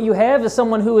Felix, what you have is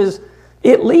someone who is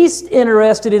at least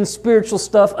interested in spiritual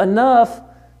stuff enough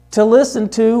to listen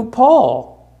to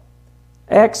Paul.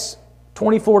 Acts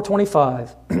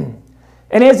 24:25.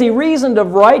 "And as he reasoned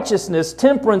of righteousness,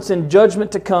 temperance, and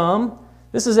judgment to come,"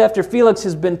 this is after Felix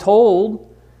has been told,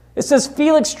 it says,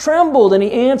 "Felix trembled, and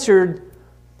he answered,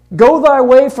 Go thy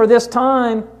way for this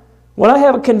time. When I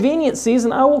have a convenient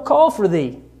season, I will call for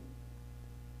thee."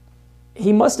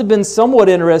 He must have been somewhat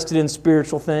interested in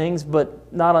spiritual things,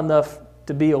 but not enough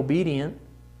to be obedient.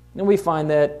 And we find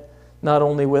that not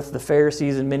only with the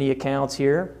Pharisees in many accounts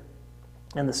here,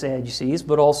 and the Sadducees,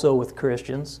 but also with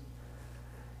Christians.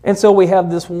 And so we have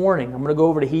this warning. I'm going to go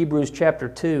over to Hebrews chapter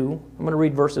 2. I'm going to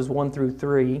read verses 1 through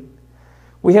 3.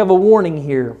 We have a warning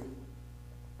here.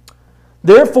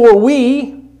 "Therefore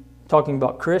we," talking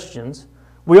about Christians,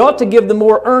 "we ought to give the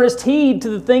more earnest heed to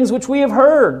the things which we have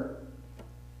heard." I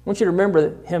want you to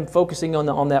remember him focusing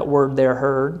on that word there,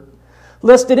 heard.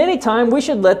 "Lest at any time we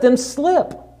should let them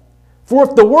slip. For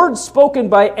if the word spoken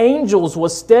by angels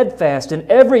was steadfast, and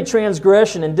every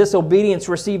transgression and disobedience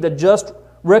received a just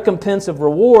recompense of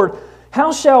reward,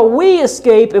 how shall we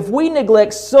escape if we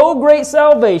neglect so great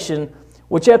salvation,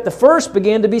 which at the first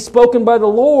began to be spoken by the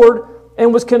Lord,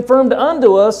 and was confirmed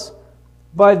unto us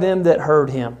by them that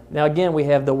heard him?" Now again, we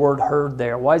have the word heard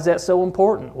there. Why is that so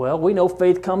important? Well, we know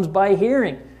faith comes by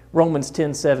hearing, Romans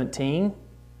 10:17.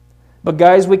 But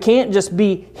guys, we can't just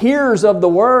be hearers of the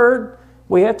word.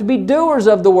 We have to be doers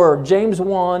of the word. James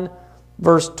 1,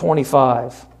 verse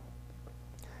 25.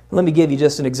 Let me give you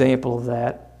just an example of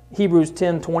that. Hebrews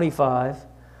 10:25.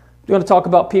 We're going to talk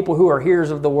about people who are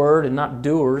hearers of the word and not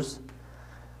doers.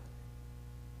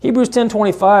 Hebrews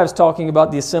 10:25 is talking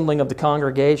about the assembling of the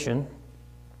congregation.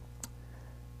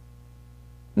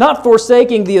 "Not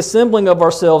forsaking the assembling of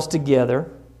ourselves together,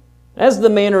 as the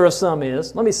manner of some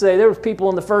is." Let me say, there were people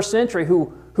in the first century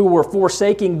who were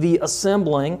forsaking the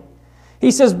assembling. He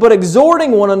says, "But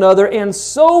exhorting one another, and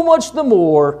so much the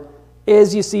more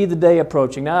as you see the day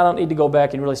approaching." Now, I don't need to go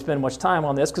back and really spend much time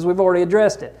on this because we've already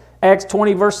addressed it. Acts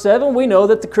 20, verse 7, we know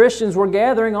that the Christians were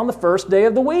gathering on the first day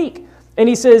of the week. And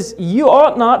he says, you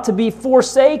ought not to be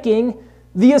forsaking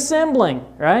the assembling,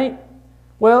 right?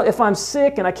 Well, if I'm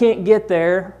sick and I can't get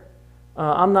there,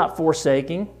 I'm not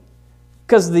forsaking.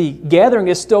 because the gathering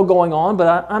is still going on,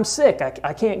 but I'm sick,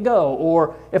 I can't go.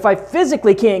 Or if I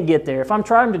physically can't get there, if I'm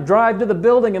trying to drive to the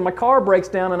building and my car breaks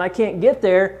down and I can't get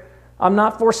there, I'm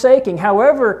not forsaking.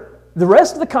 However, the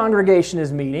rest of the congregation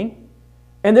is meeting,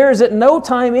 and there is at no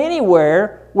time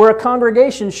anywhere where a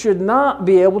congregation should not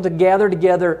be able to gather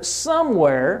together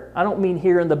somewhere. I don't mean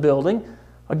here in the building.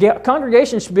 A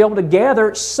congregation should be able to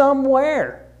gather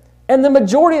somewhere. And the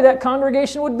majority of that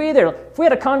congregation would be there. If we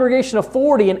had a congregation of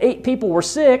 40 and 8 people were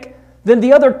sick, then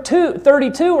the other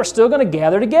 32 are still going to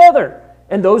gather together.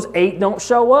 And those 8 don't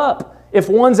show up. If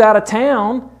one's out of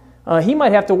town, he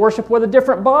might have to worship with a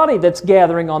different body that's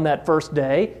gathering on that first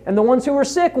day. And the ones who are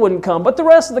sick wouldn't come. But the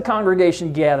rest of the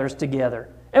congregation gathers together.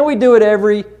 And we do it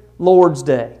every Lord's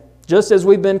Day, just as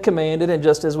we've been commanded and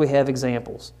just as we have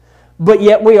examples. But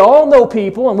yet we all know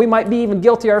people, and we might be even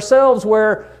guilty ourselves,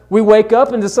 where we wake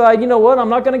up and decide, you know what, I'm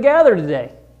not going to gather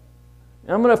today.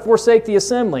 I'm going to forsake the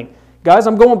assembling. Guys,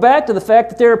 I'm going back to the fact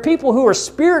that there are people who are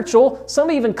spiritual,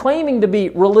 some even claiming to be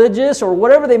religious or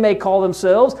whatever they may call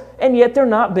themselves, and yet they're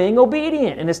not being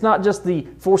obedient. And it's not just the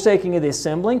forsaking of the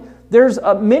assembling. There's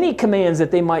many commands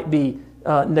that they might be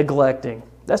neglecting.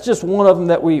 That's just one of them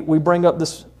that we bring up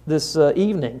this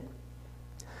evening.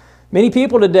 Many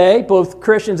people today, both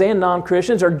Christians and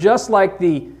non-Christians, are just like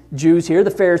the Jews here,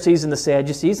 the Pharisees and the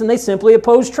Sadducees, and they simply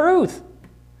oppose truth.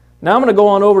 Now I'm going to go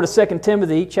on over to 2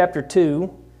 Timothy chapter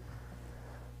 2.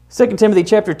 2 Timothy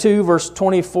chapter 2, verse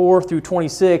 24 through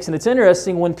 26. And it's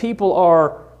interesting, when people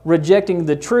are rejecting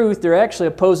the truth, they're actually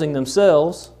opposing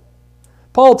themselves.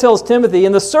 Paul tells Timothy,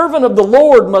 "And the servant of the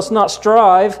Lord must not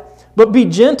strive, but be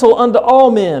gentle unto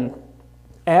all men,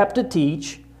 apt to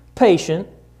teach, patient,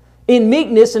 in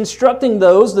meekness instructing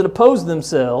those that oppose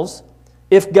themselves,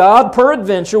 if God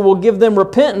peradventure will give them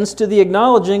repentance to the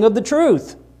acknowledging of the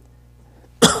truth,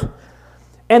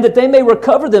 and that they may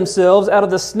recover themselves out of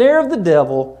the snare of the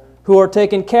devil, who are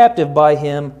taken captive by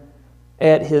him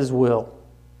at his will."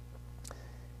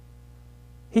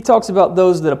 He talks about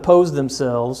those that oppose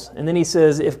themselves, and then he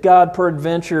says, if God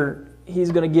peradventure,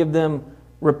 he's going to give them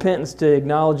repentance to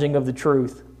acknowledging of the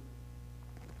truth.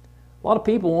 A lot of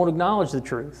people won't acknowledge the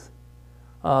truth.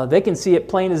 They can see it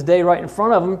plain as day right in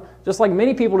front of them, just like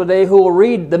many people today who will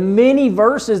read the many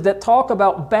verses that talk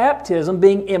about baptism,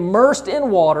 being immersed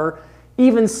in water,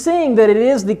 even seeing that it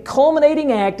is the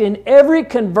culminating act in every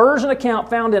conversion account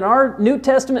found in our New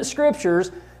Testament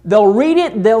scriptures. They'll read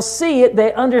it, they'll see it,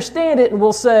 they understand it, and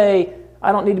will say,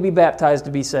 I don't need to be baptized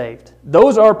to be saved.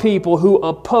 Those are people who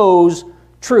oppose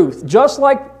truth, just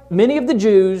like many of the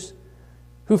Jews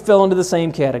who fell into the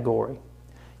same category.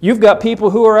 You've got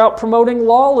people who are out promoting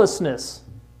lawlessness.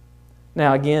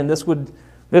 Now again, this would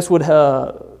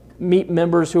meet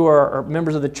members who are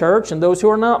members of the church and those who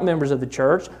are not members of the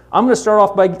church. I'm going to start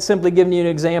off by simply giving you an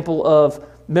example of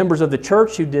members of the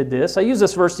church who did this. I used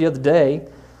this verse the other day,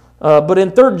 but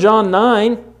in 3 John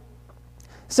 9, it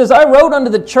says, "I wrote unto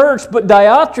the church, but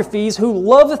Diotrephes, who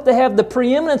loveth to have the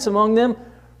preeminence among them,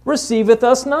 receiveth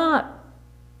us not."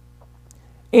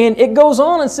 And it goes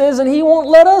on and says, and he won't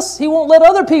let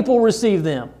other people receive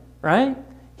them, right?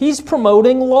 He's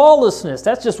promoting lawlessness.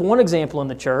 That's just one example in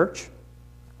the church.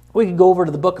 We could go over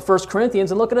to the book of 1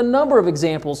 Corinthians and look at a number of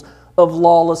examples of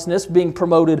lawlessness being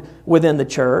promoted within the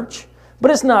church.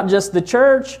 But it's not just the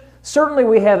church. Certainly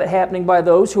we have it happening by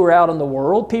those who are out in the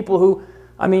world, people who,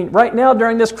 right now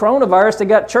during this coronavirus, they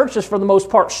got churches for the most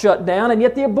part shut down, and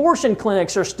yet the abortion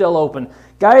clinics are still open.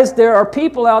 Guys, there are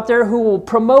people out there who will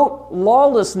promote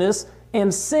lawlessness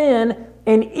and sin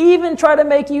and even try to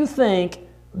make you think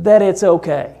that it's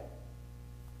okay.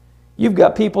 You've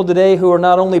got people today who are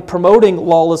not only promoting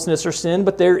lawlessness or sin,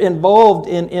 but they're involved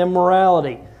in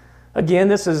immorality. Again,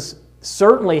 this is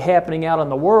certainly happening out in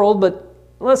the world, but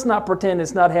let's not pretend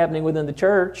it's not happening within the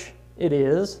church. It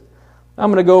is. I'm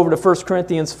going to go over to 1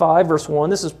 Corinthians 5, verse 1.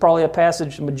 This is probably a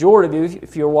passage the majority of you,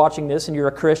 if you're watching this and you're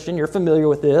a Christian, you're familiar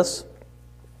with this.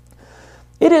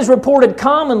 "It is reported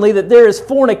commonly that there is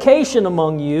fornication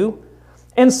among you,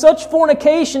 and such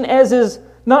fornication as is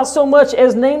not so much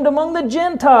as named among the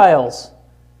Gentiles,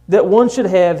 that one should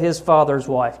have his father's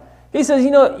wife." He says,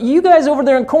 you guys over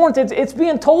there in Corinth, it's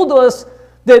being told to us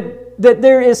that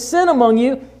there is sin among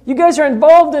you. You guys are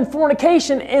involved in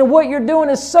fornication, and what you're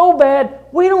doing is so bad,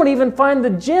 we don't even find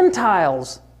the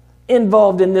Gentiles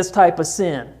involved in this type of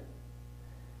sin.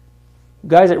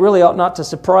 Guys, it really ought not to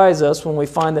surprise us when we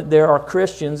find that there are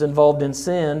Christians involved in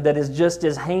sin that is just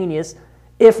as heinous,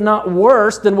 if not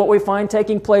worse, than what we find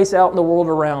taking place out in the world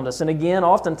around us. And again,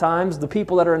 oftentimes, the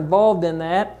people that are involved in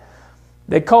that,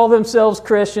 they call themselves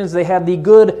Christians. They have the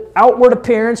good outward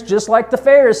appearance, just like the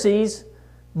Pharisees,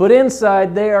 but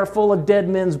inside they are full of dead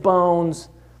men's bones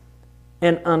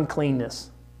and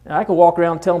uncleanness. Now, I can walk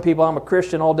around telling people I'm a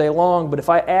Christian all day long, but if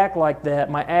I act like that,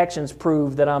 my actions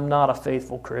prove that I'm not a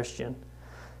faithful Christian.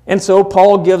 And so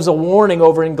Paul gives a warning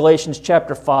over in Galatians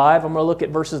chapter 5. I'm going to look at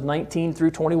verses 19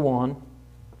 through 21.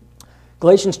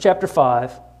 Galatians chapter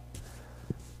 5.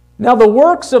 Now the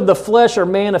works of the flesh are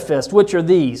manifest, which are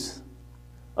these: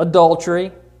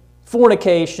 adultery,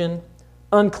 fornication,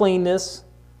 uncleanness,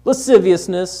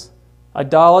 lasciviousness,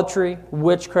 idolatry,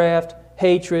 witchcraft,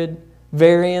 hatred,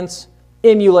 variance,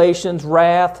 emulations,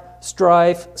 wrath,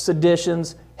 strife,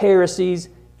 seditions, heresies,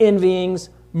 envyings,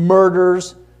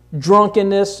 murders,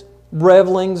 drunkenness,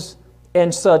 revelings,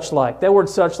 and such like. That word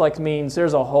such like means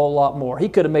there's a whole lot more. He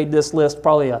could have made this list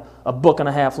probably a book and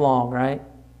a half long, right?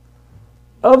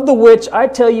 Of the which I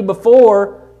tell you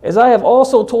before, as I have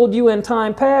also told you in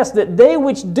time past, that they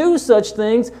which do such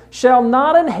things shall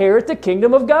not inherit the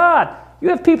kingdom of God. You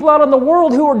have people out in the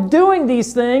world who are doing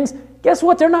these things. Guess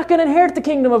what? They're not going to inherit the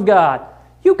kingdom of God.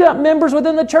 You've got members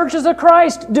within the churches of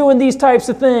Christ doing these types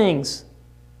of things,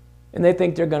 and they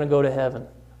think they're going to go to heaven.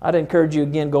 I'd encourage you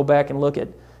again, go back and look at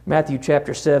Matthew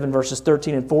chapter 7, verses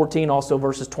 13 and 14, also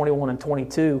verses 21 and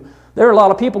 22. There are a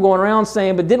lot of people going around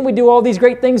saying, but didn't we do all these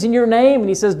great things in your name? And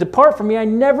he says, depart from me, I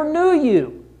never knew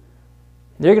you.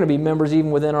 They're going to be members even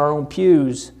within our own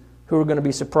pews who are going to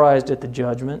be surprised at the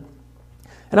judgment.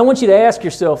 And I want you to ask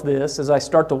yourself this as I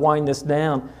start to wind this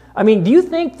down. I mean, do you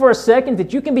think for a second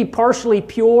that you can be partially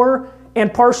pure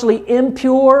and partially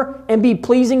impure and be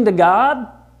pleasing to God?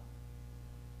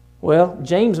 Well,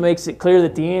 James makes it clear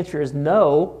that the answer is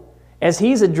no, as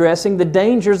he's addressing the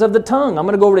dangers of the tongue. I'm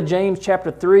going to go over to James chapter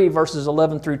 3, verses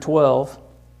 11 through 12.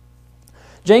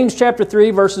 James chapter 3,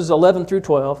 verses 11 through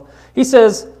 12. He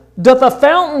says, doth a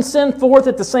fountain send forth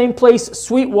at the same place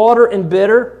sweet water and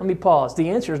bitter? Let me pause. The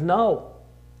answer is no.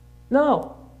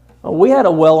 No. We had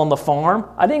a well on the farm.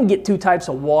 I didn't get two types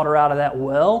of water out of that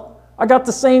well. I got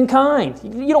the same kind.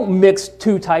 You don't mix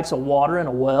two types of water in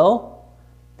a well.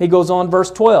 He goes on,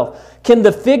 verse 12. Can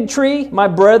the fig tree, my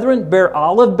brethren, bear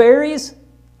olive berries,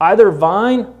 either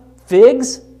vine,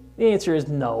 figs? The answer is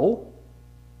no.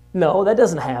 No, that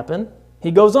doesn't happen.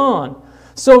 He goes on.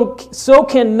 So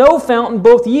can no fountain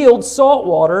both yield salt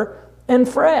water and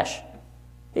fresh.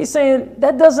 He's saying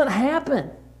that doesn't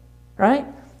happen, right?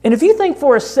 And if you think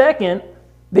for a second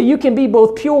that you can be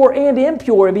both pure and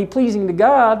impure and be pleasing to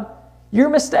God, you're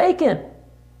mistaken.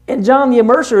 And John the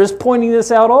Immerser is pointing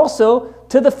this out also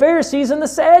to the Pharisees and the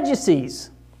Sadducees.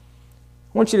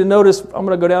 I want you to notice, I'm going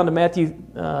to go down to Matthew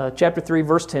chapter 3,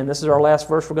 verse 10. This is our last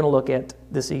verse we're going to look at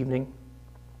this evening.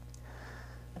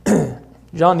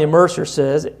 John the Immerser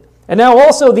says, and now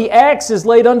also the axe is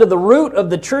laid under the root of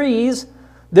the trees.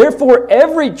 Therefore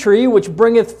every tree which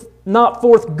bringeth not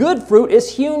forth good fruit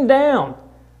is hewn down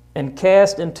and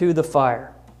cast into the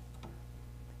fire.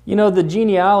 You know, the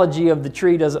genealogy of the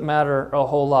tree doesn't matter a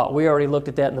whole lot. We already looked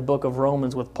at that in the book of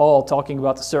Romans with Paul talking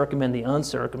about the circum and the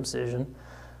uncircumcision.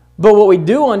 But what we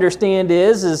do understand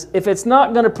is if it's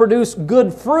not going to produce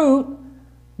good fruit,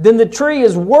 then the tree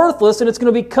is worthless and it's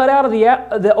going to be cut out of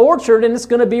the orchard and it's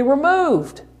going to be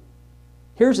removed.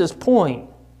 Here's his point.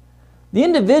 The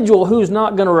individual who's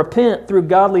not going to repent through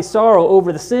godly sorrow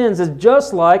over the sins is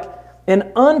just like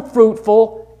an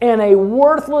unfruitful and a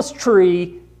worthless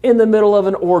tree in the middle of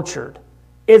an orchard.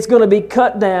 It's going to be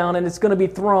cut down and it's going to be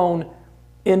thrown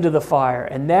into the fire.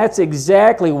 And that's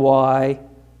exactly why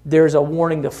there's a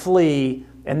warning to flee.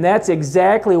 And that's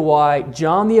exactly why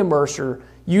John the Immerser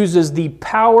uses the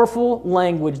powerful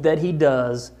language that he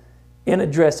does in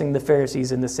addressing the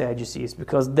Pharisees and the Sadducees,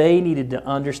 because they needed to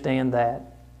understand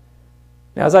that.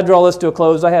 Now, as I draw this to a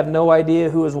close, I have no idea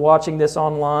who is watching this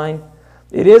online.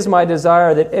 It is my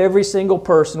desire that every single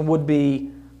person would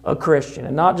be a Christian,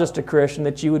 and not just a Christian,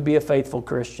 that you would be a faithful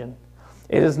Christian.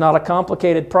 It is not a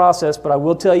complicated process, but I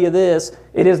will tell you this,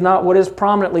 it is not what is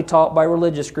prominently taught by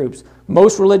religious groups.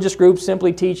 Most religious groups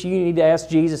simply teach you need to ask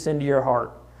Jesus into your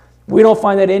heart. We don't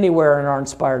find that anywhere in our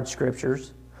inspired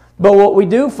scriptures. But what we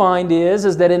do find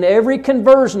is that in every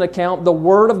conversion account, the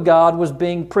Word of God was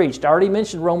being preached. I already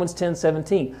mentioned Romans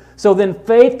 10:17. So then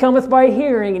faith cometh by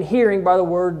hearing, and hearing by the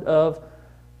Word of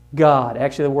God.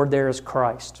 Actually, the word there is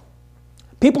Christ.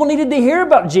 People needed to hear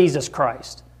about Jesus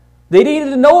Christ. They needed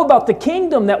to know about the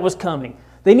kingdom that was coming.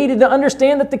 They needed to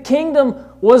understand that the kingdom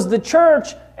was the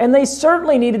church, and they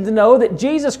certainly needed to know that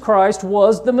Jesus Christ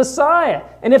was the Messiah.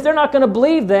 And if they're not going to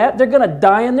believe that, they're going to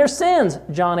die in their sins,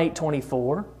 John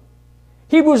 8:24.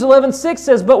 Hebrews 11:6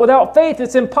 says, but without faith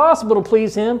it's impossible to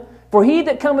please Him, for he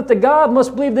that cometh to God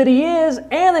must believe that He is,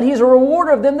 and that He's a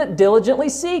rewarder of them that diligently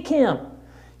seek Him.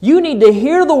 You need to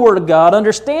hear the Word of God,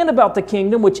 understand about the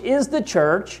kingdom, which is the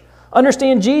church,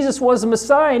 Understand Jesus was the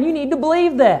Messiah, and you need to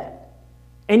believe that.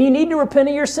 And you need to repent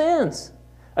of your sins.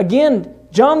 Again,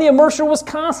 John the Immerser was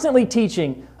constantly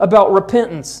teaching about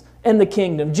repentance and the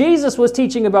kingdom. Jesus was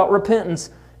teaching about repentance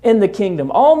in the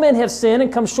kingdom. All men have sinned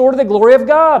and come short of the glory of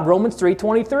God. Romans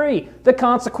 3:23. The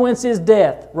consequence is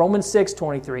death. Romans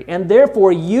 6:23. And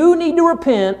therefore you need to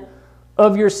repent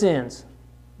of your sins.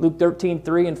 Luke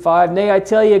 13:3 and 5. Nay, I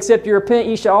tell you, except you repent,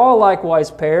 ye shall all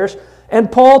likewise perish.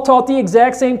 And Paul taught the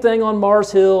exact same thing on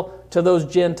Mars Hill to those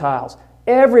Gentiles.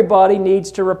 Everybody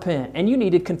needs to repent, and you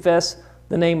need to confess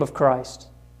the name of Christ.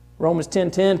 Romans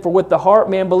 10:10, for with the heart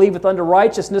man believeth unto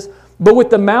righteousness, but with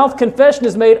the mouth confession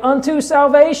is made unto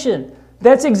salvation.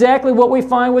 That's exactly what we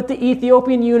find with the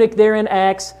Ethiopian eunuch there in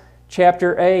Acts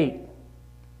chapter 8.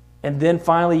 And then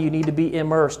finally, you need to be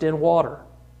immersed in water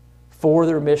for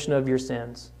the remission of your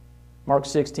sins. Mark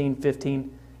 16:15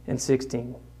 and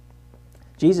 16.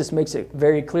 Jesus makes it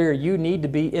very clear you need to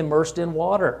be immersed in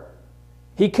water.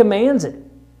 He commands it.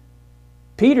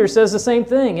 Peter says the same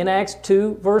thing in Acts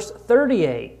 2, verse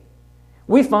 38.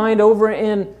 We find over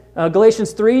in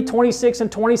Galatians 3, 26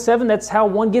 and 27, that's how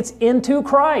one gets into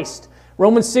Christ.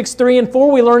 Romans 6, 3 and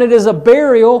 4, we learn it is a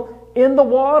burial in the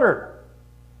water.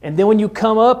 And then when you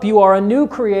come up, you are a new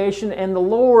creation, and the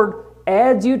Lord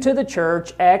adds you to the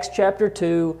church, Acts chapter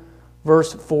 2,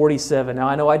 verse 47. Now,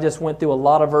 I know I just went through a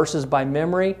lot of verses by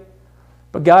memory,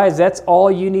 but guys, that's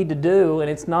all you need to do, and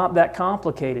it's not that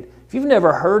complicated. If you've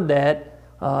never heard that,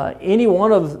 any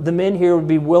one of the men here would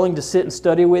be willing to sit and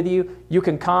study with you. You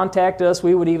can contact us.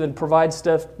 We would even provide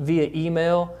stuff via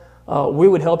email. We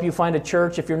would help you find a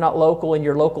church if you're not local in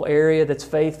your local area that's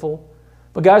faithful.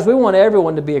 But guys, we want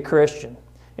everyone to be a Christian.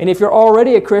 And if you're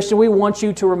already a Christian, we want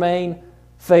you to remain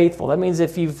faithful. That means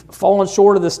if you've fallen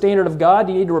short of the standard of God,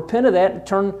 you need to repent of that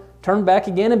and turn back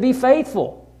again and be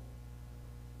faithful.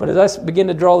 But as I begin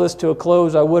to draw this to a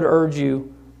close, I would urge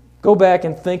you, go back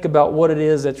and think about what it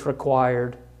is that's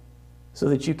required so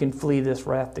that you can flee this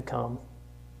wrath to come.